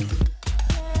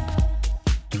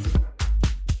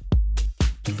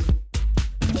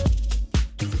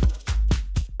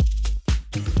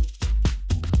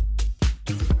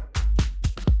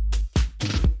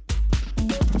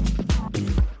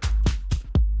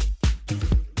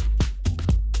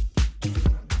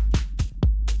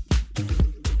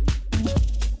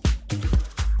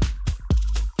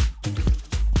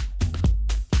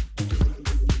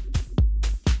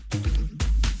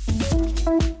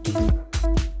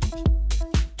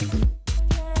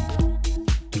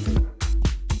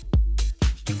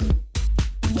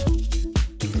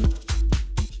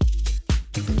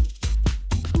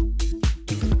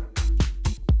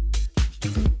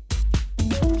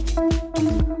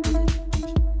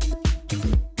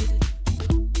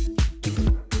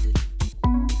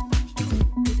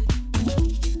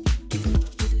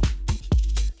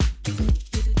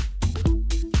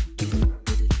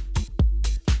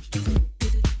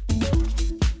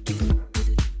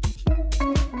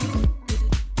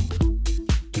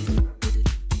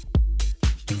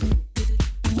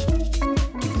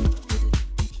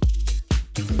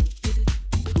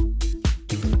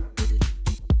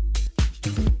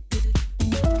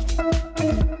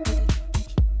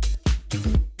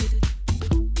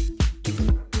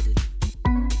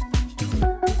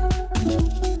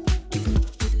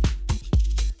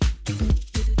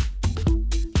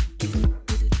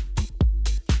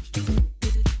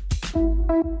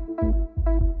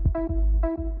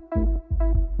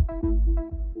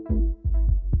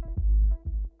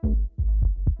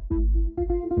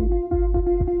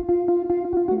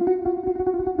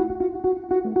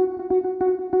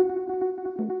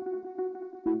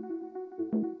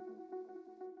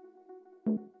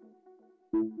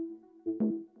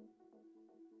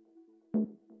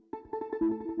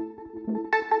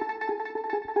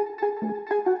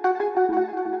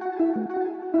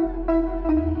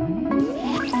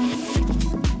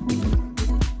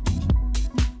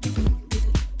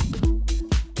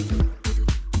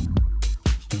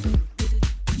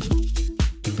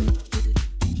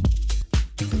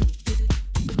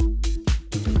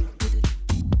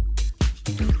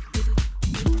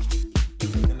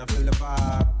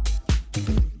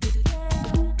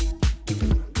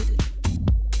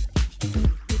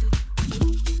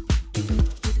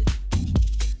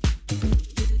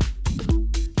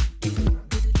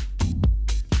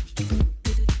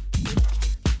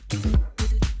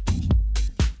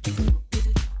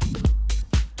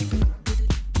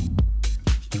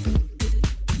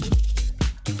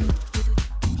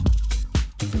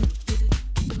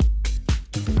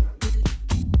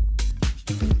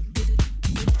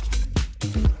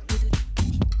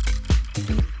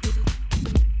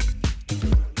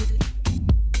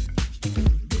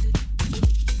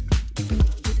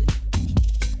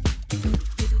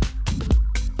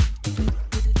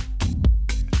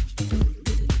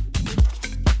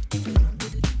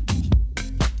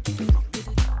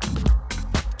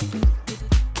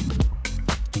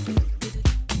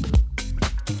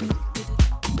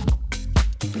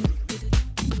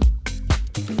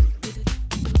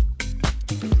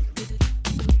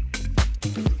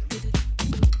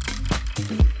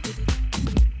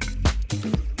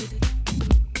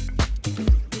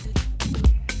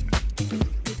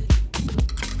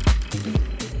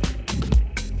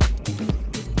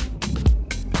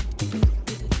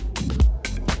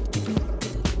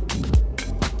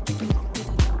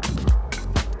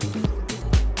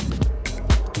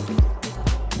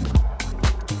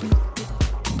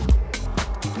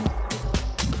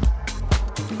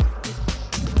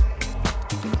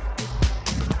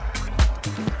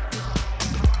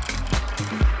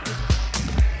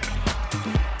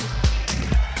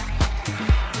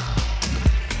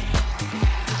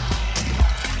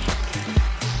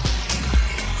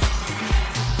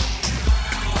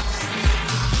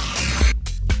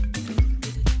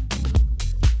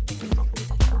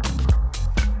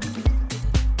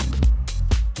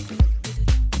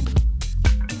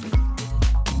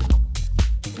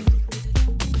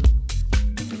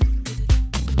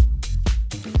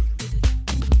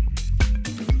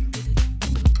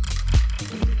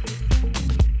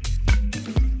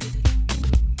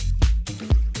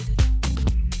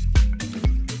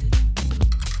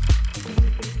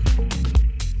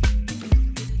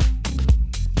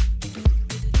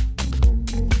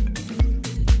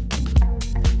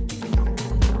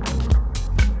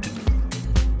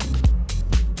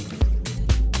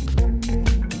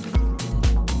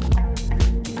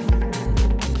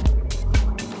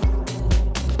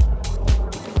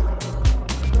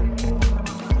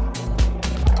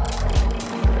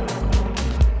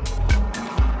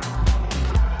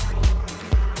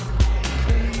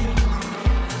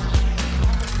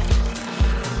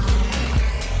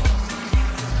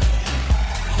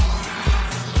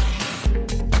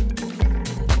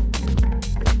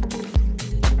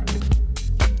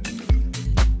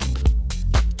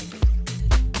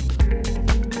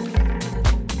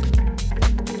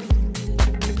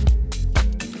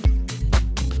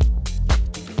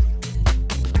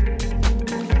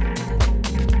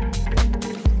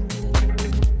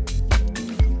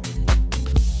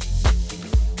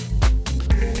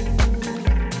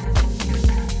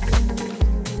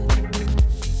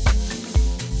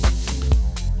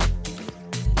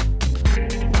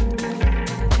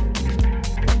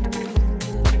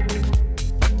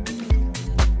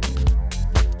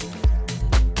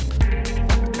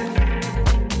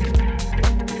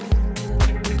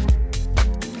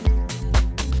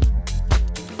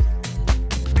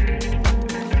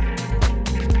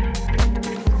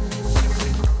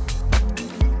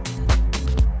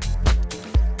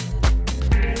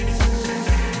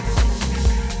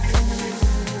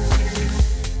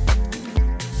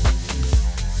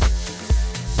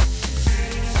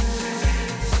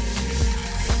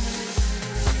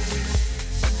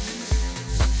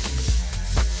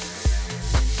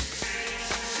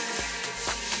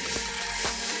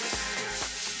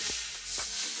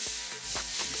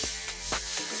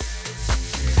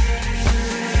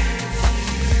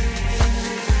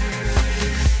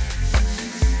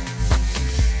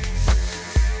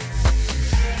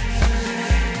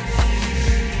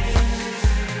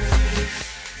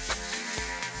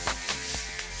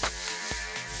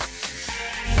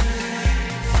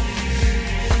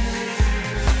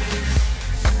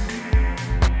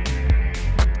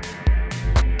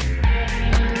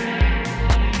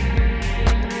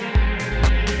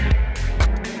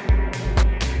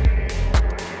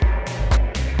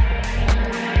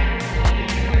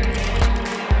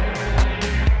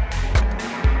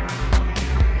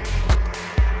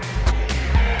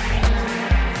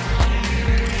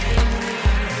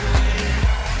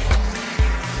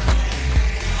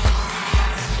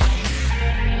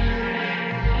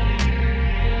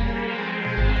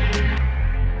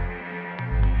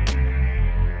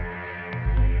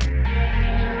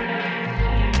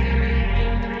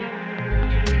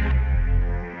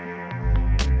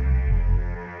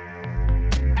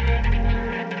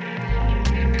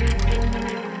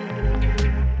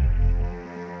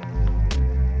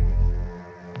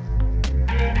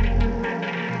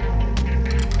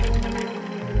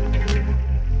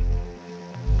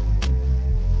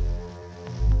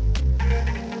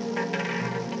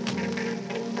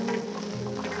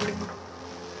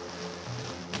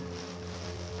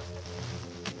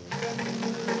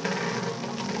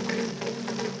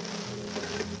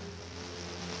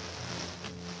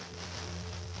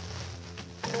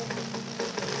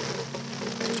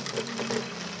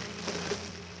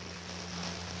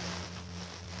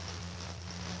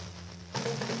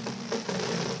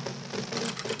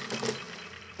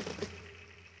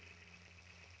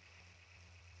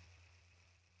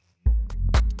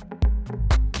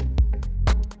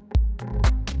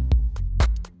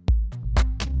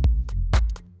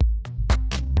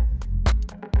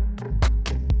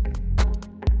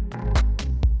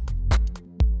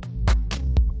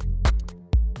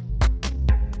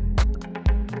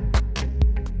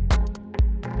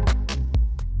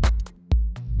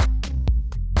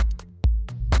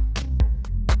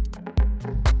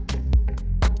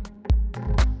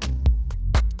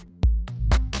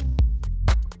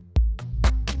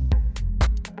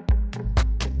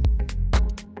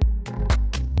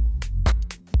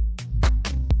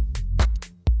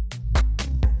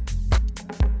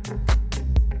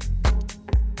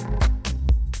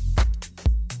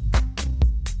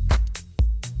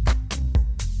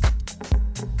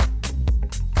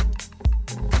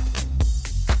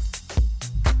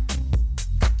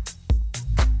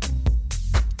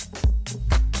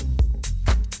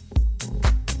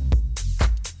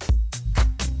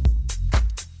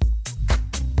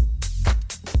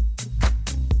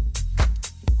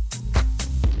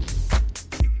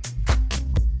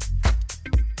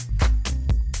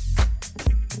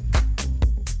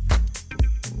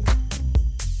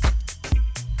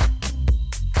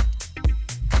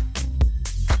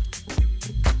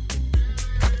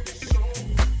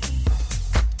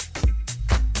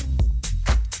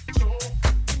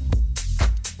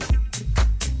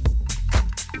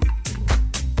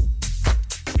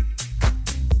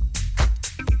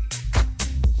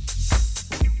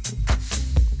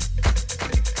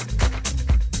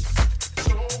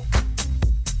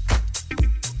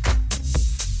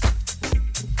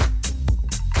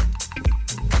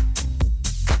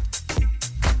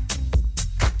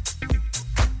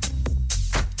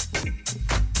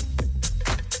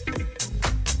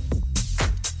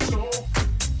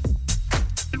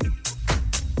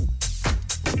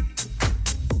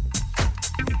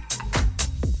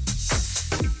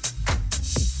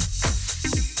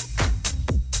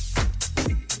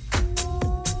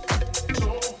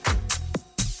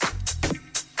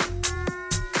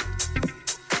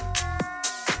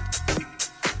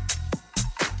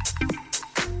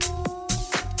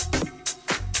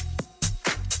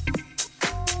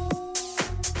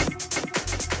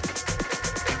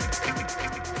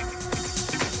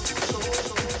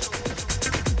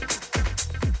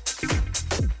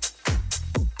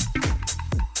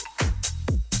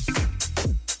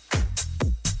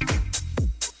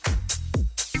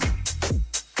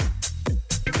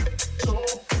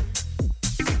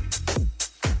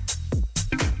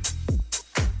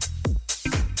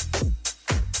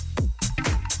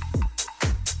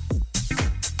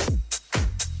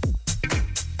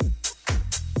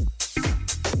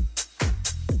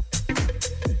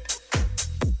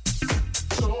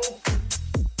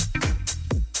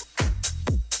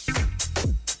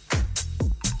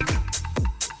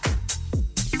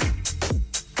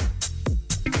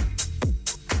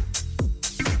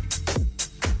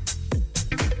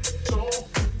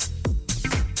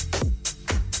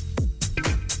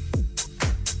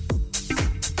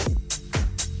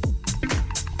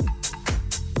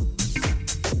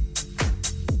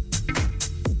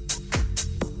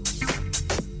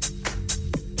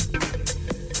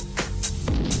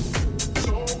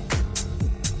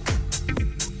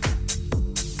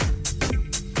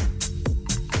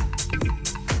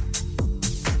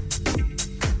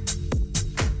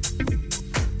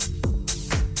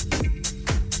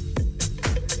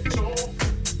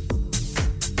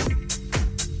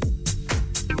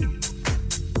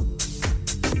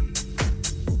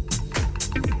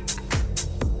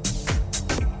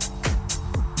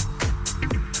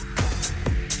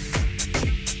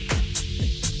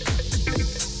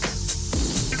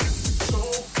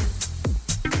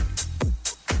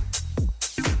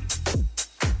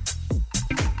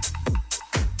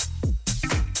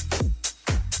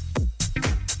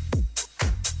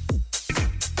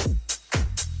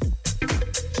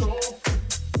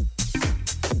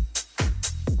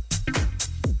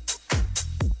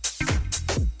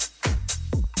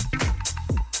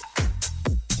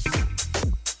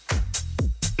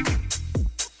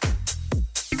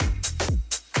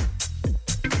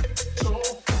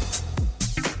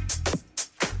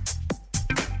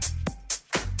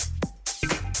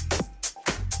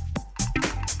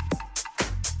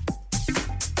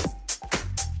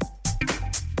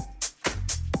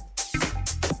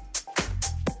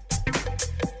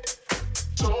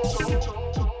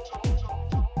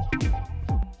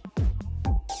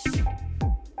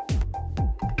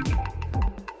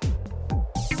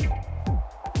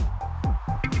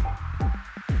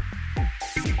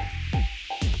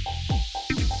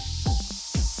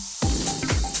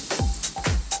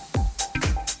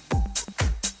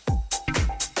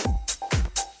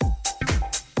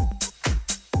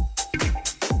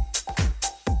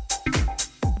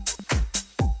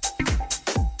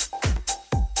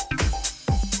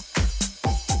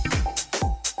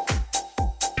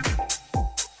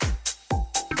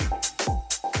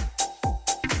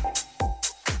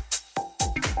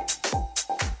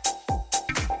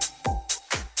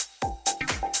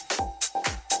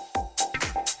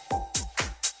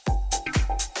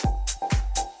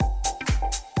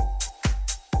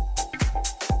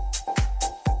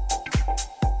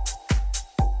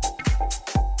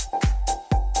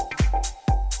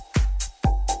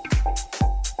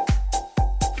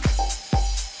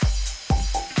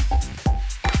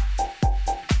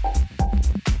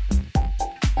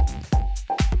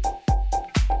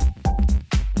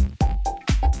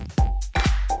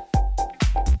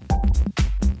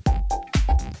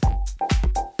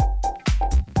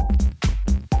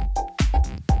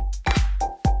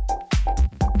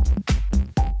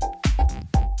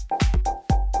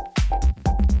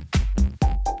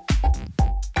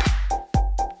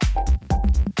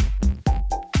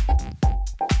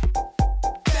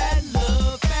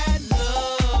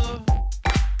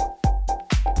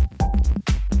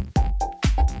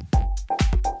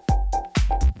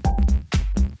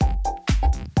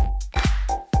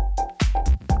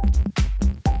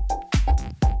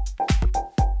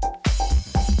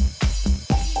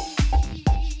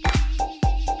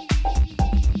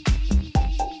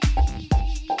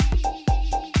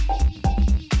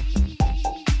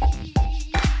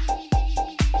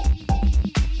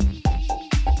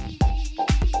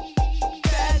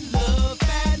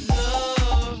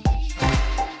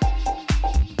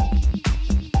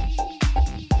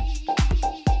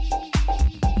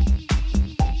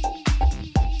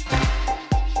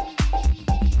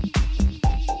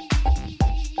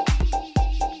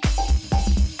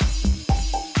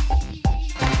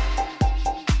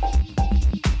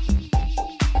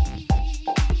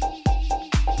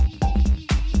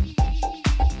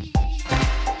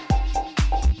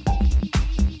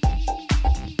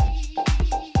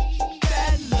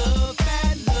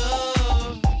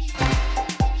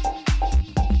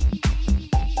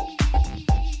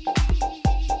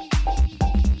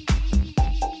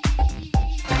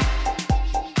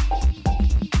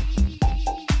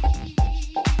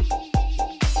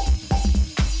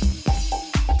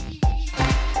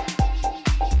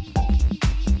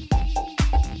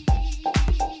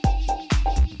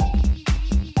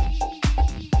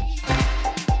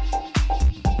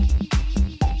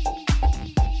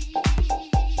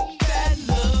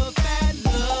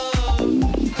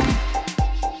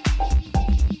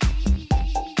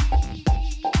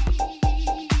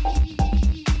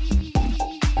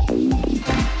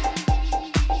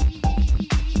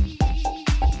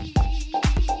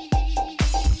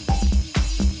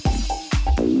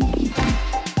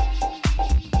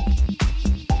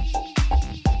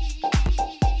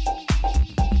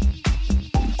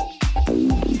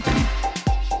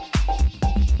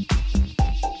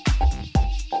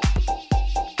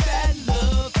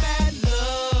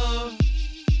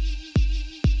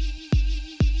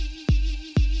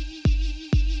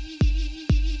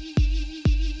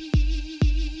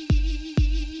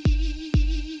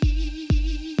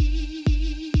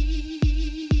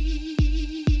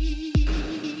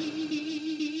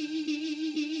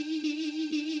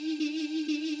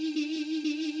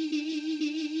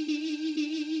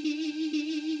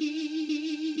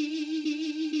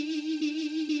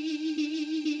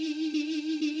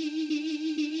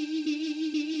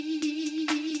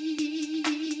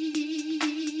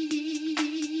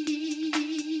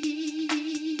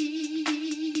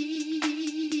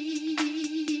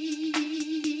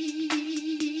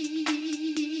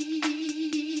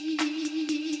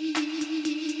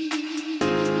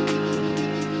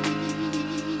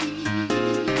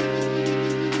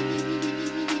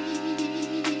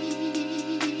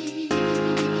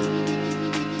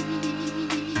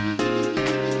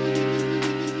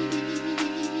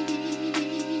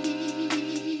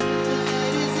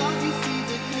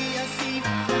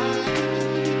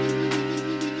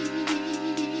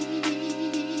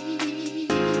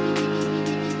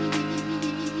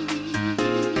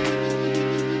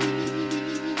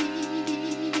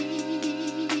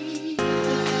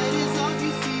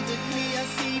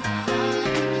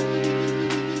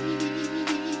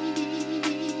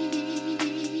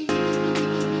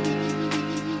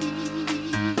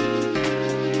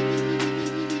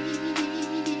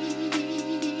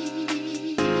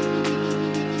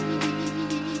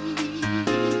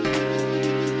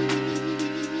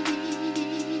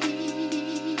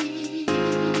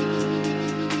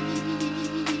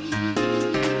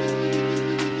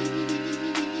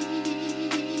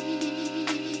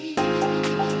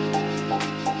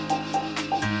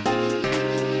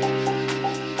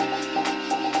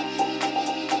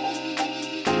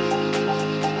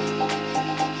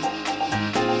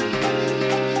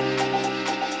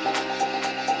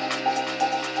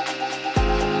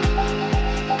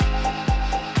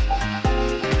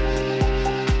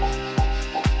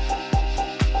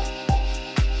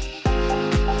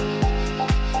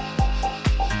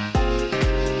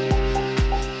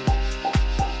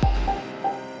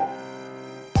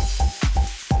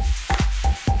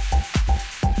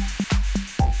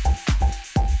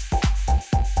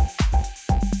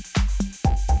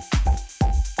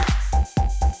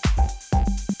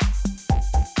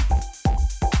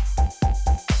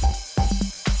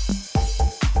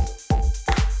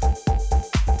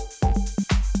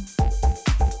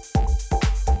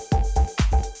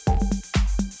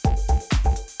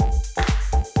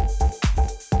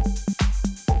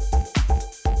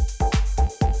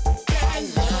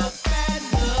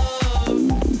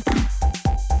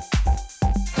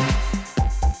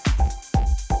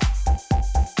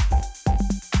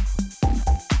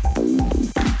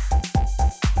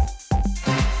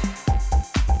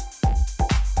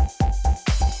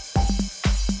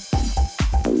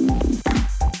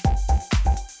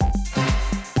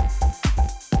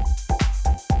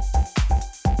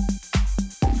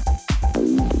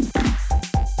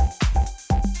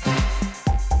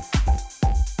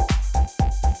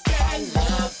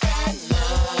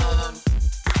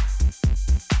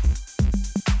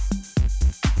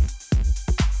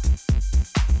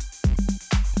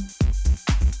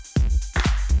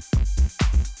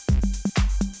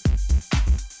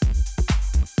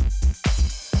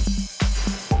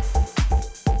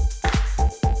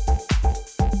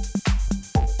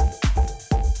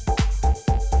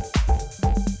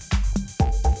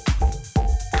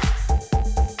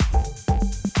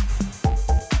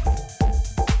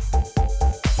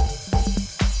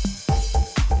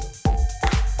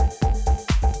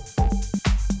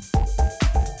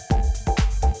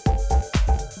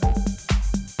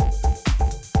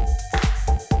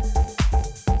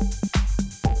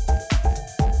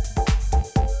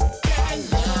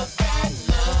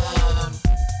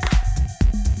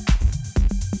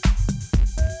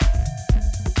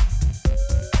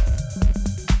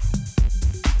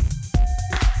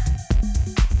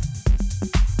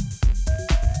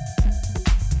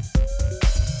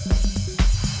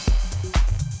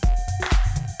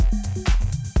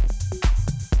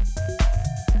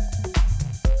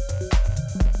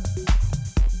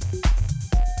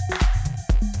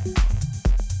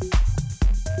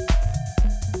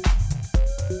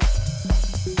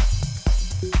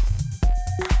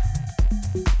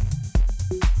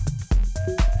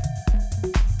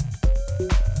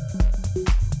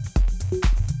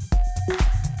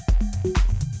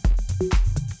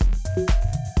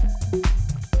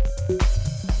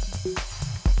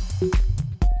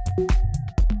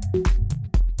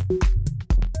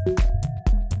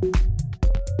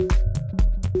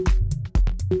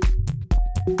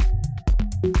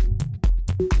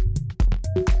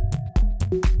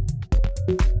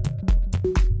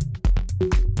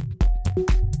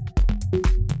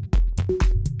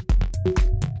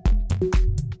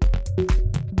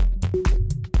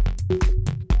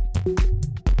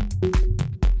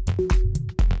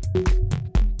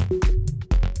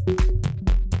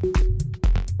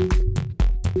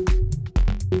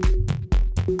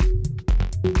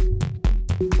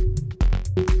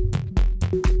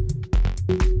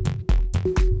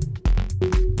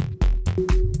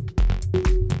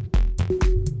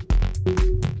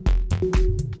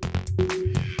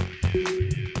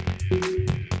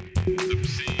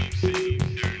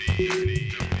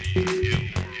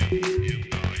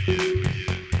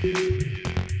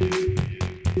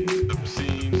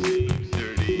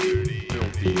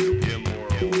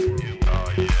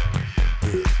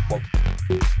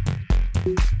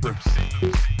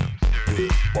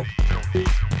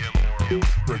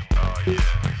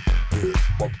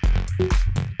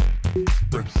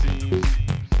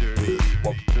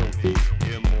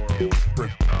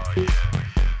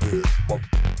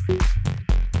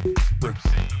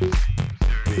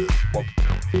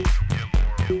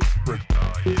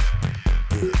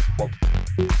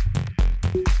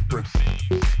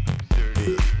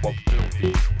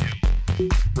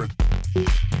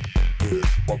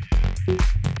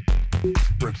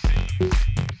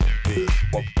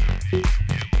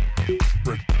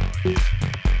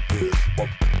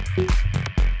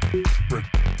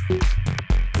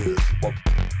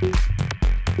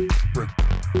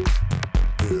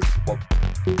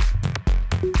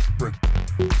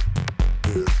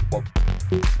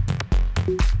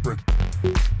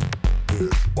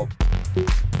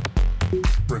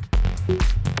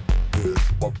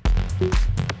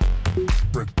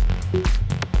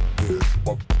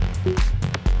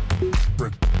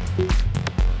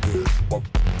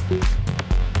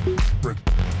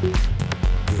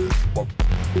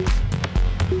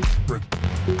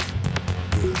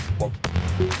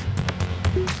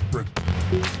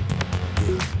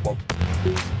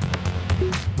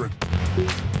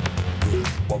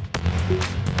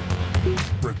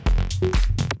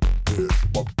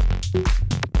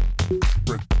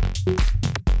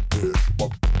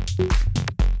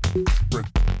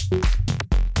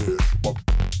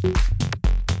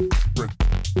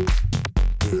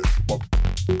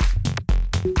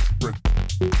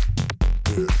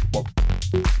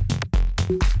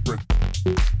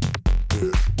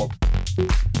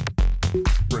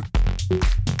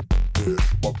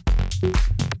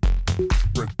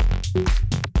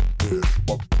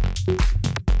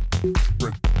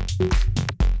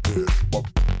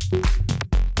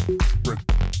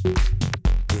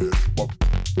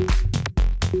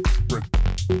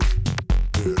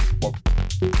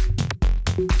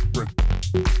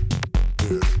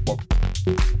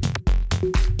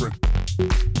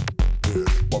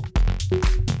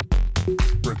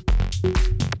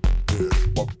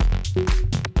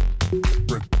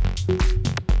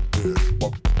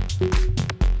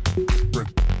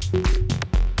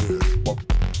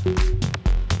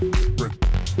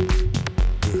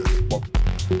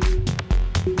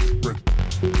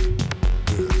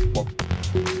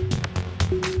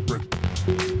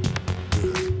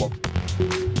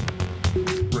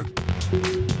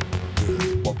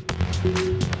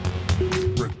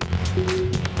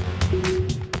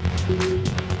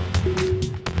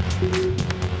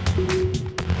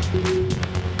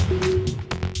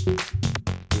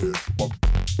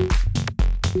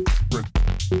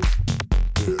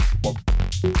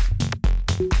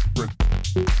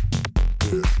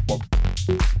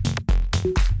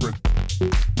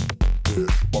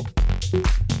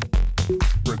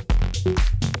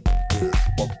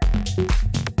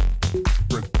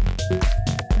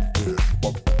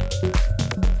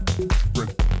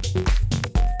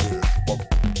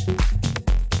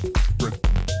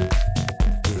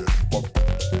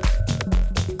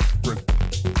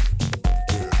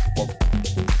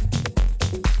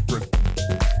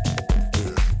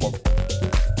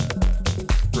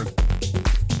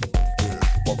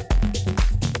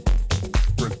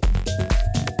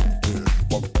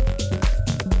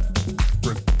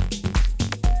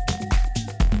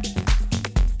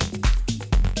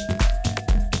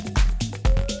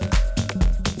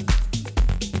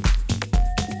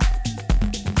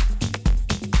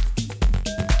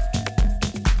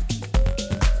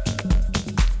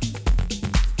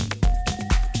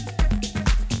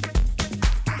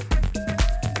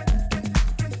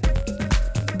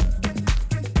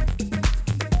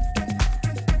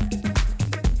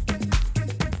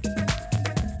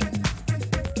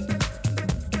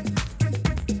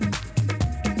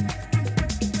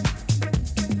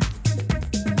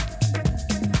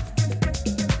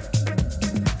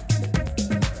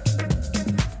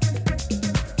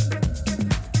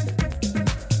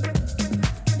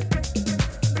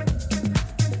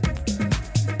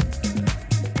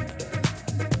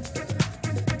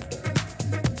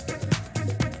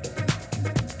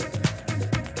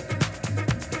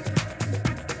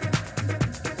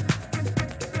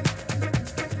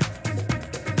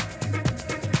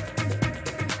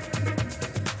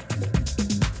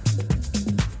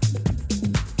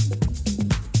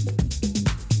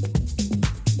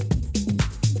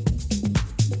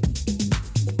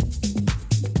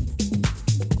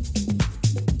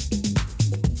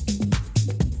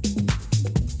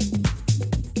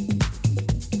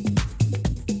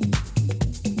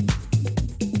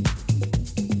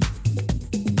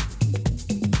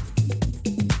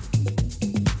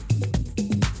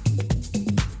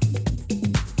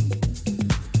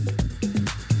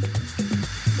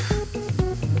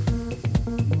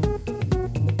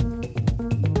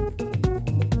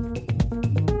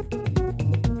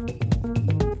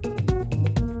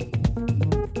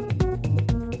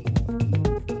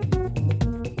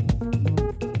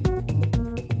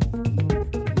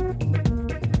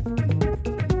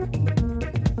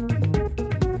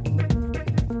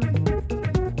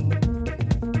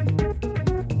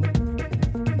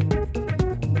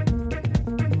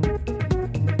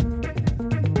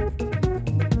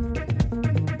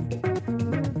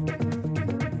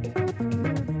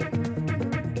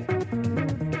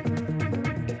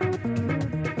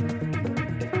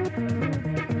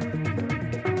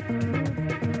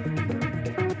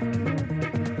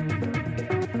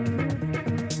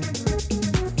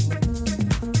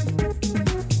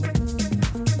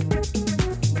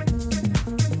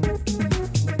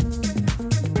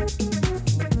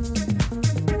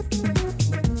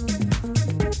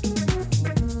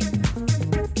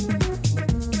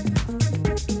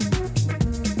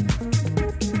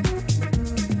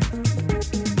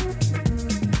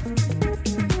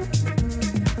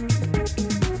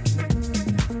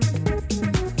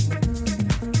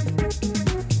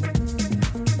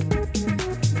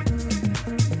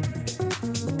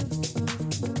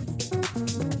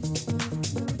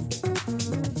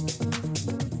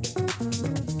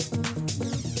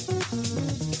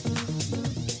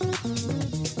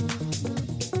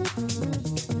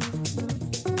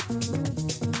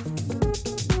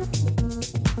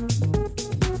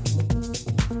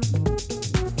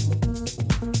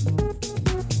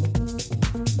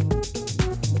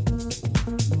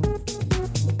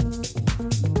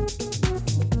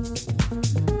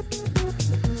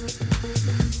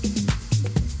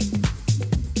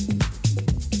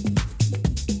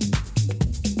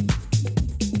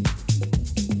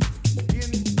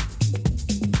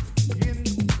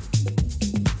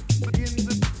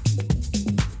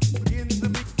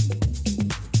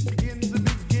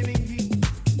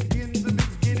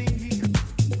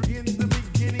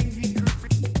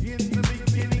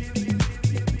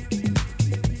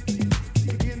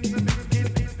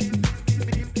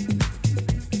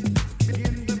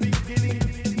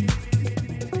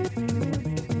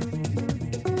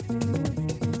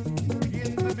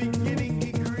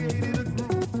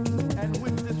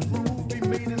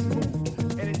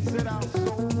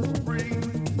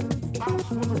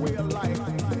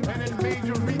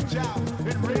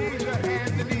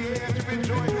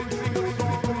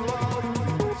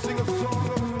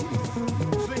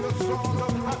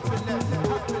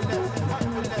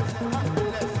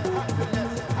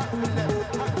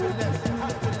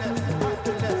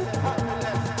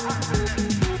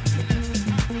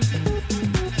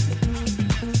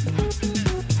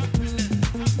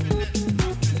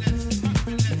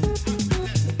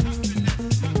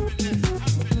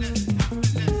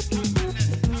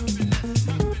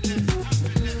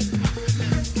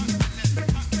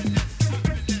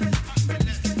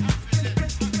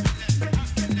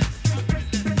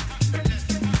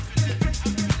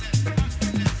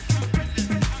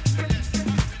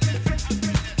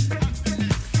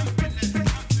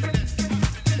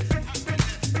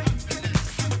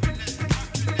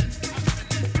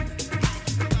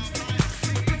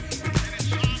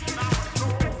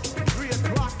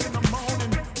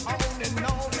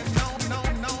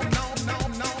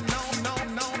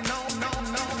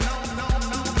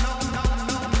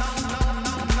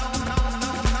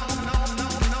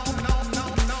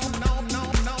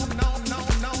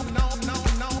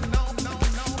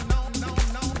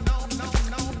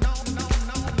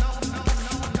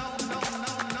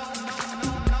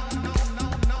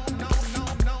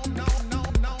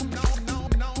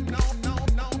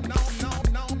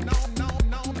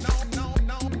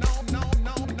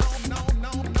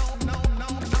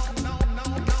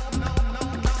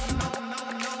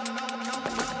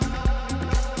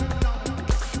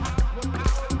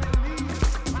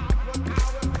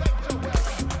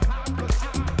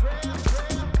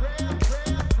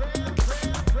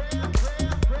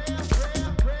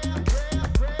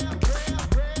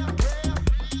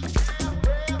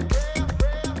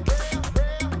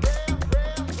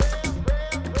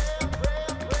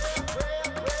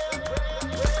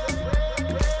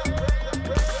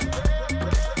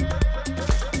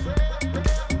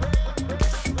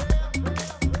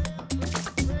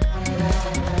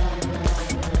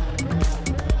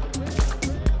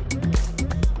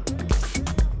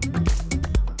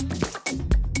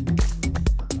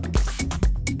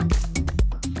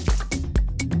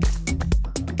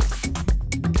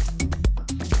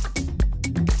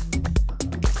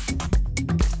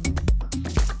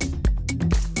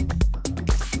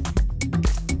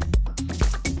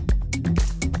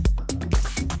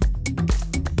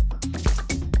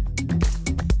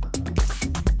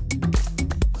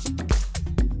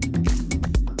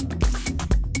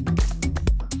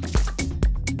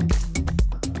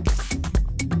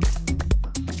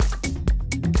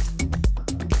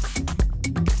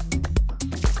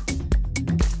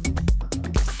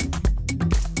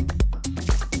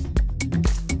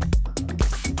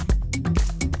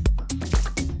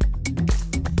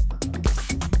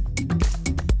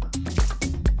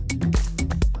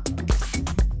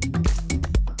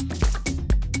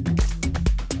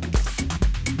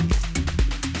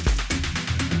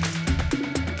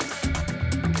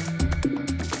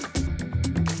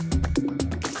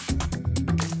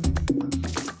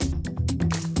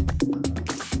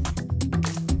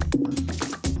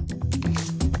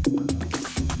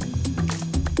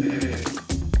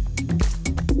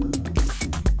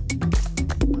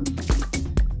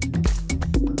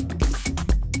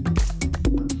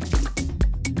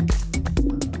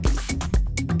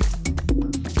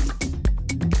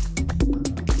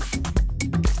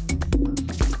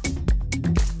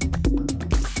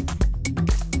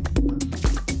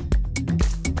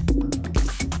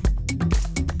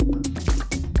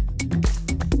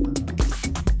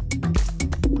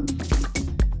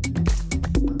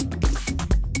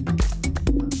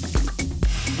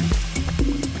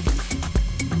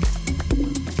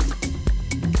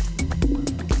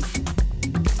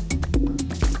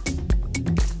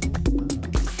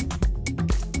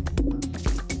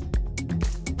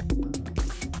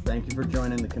 for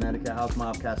joining the Connecticut House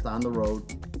Mobcast on the road.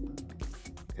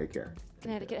 Take care.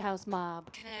 Connecticut House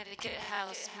Mob. Connecticut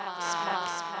House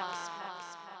Mob.